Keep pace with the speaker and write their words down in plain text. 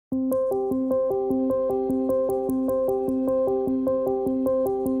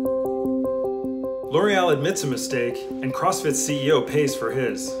L'Oreal admits a mistake, and CrossFit CEO pays for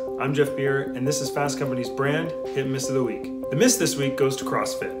his. I'm Jeff Beer, and this is Fast Company's brand Hit and Miss of the Week. The miss this week goes to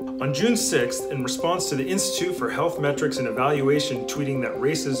CrossFit. On June 6th, in response to the Institute for Health Metrics and Evaluation tweeting that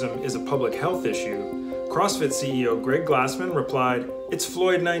racism is a public health issue, CrossFit CEO Greg Glassman replied, "It's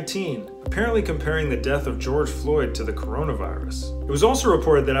Floyd-19," apparently comparing the death of George Floyd to the coronavirus. It was also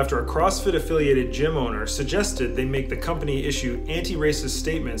reported that after a CrossFit-affiliated gym owner suggested they make the company issue anti-racist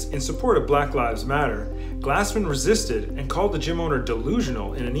statements in support of Black Lives Matter, Glassman resisted and called the gym owner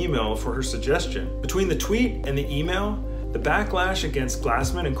delusional in an email for her suggestion. Between the tweet and the email, the backlash against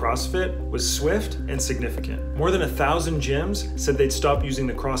Glassman and CrossFit was swift and significant. More than 1,000 gyms said they'd stop using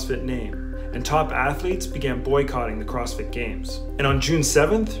the CrossFit name, and top athletes began boycotting the CrossFit Games. And on June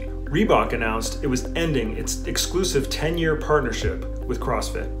 7th, Reebok announced it was ending its exclusive 10-year partnership with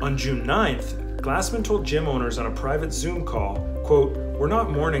CrossFit. On June 9th, Glassman told gym owners on a private Zoom call, quote, "We're not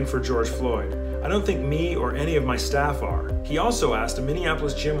mourning for George Floyd. I don't think me or any of my staff are." He also asked a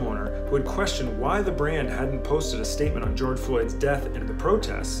Minneapolis gym owner who had questioned why the brand hadn't posted a statement on George Floyd's death and the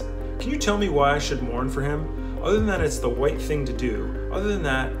protests, "Can you tell me why I should mourn for him? Other than that, it's the right thing to do. Other than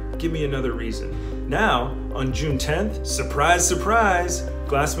that, give me another reason." Now, on June 10th, surprise, surprise,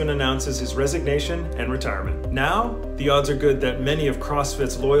 Glassman announces his resignation and retirement. Now, the odds are good that many of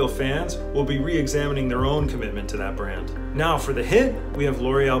CrossFit's loyal fans will be re-examining their own commitment to that brand. Now for the hit, we have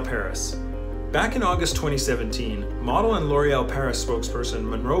L'Oreal Paris. Back in August 2017, model and L'Oreal Paris spokesperson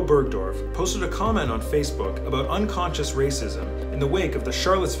Munroe Bergdorf posted a comment on Facebook about unconscious racism in the wake of the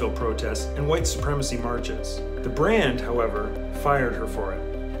Charlottesville protests and white supremacy marches. The brand, however, fired her for it.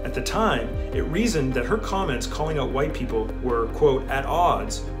 At the time, it reasoned that her comments calling out white people were, quote, at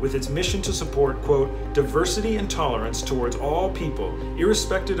odds with its mission to support, quote, diversity and tolerance towards all people,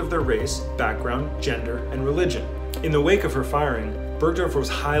 irrespective of their race, background, gender, and religion. In the wake of her firing, Bergdorf was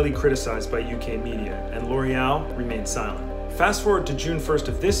highly criticized by UK media, and L'Oreal remained silent. Fast forward to June 1st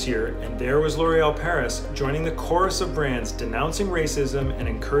of this year, and there was L'Oreal Paris joining the chorus of brands denouncing racism and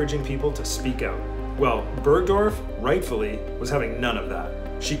encouraging people to speak out. Well, Bergdorf, rightfully, was having none of that.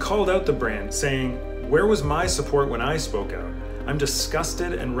 She called out the brand, saying, "Where was my support when I spoke out? I'm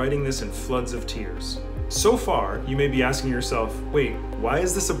disgusted and writing this in floods of tears." So far, you may be asking yourself, wait, why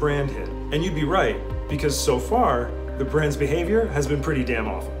is this a brand hit? And you'd be right, because so far, the brand's behavior has been pretty damn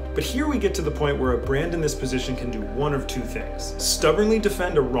awful. But here we get to the point where a brand in this position can do one of two things: stubbornly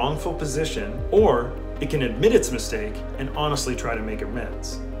defend a wrongful position, or it can admit its mistake and honestly try to make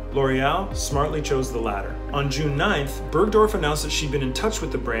amends. L'Oreal smartly chose the latter. On June 9th, Bergdorf announced that she'd been in touch with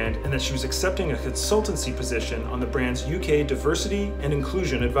the brand and that she was accepting a consultancy position on the brand's UK Diversity and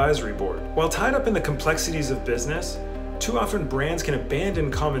Inclusion Advisory Board. While tied up in the complexities of business, too often brands can abandon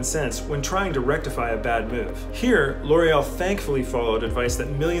common sense when trying to rectify a bad move. Here, L'Oreal thankfully followed advice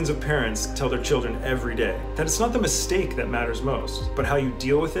that millions of parents tell their children every day, that it's not the mistake that matters most, but how you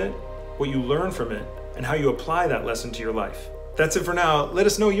deal with it, what you learn from it, and how you apply that lesson to your life. That's it for now. Let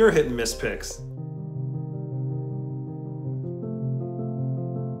us know your hit and miss picks.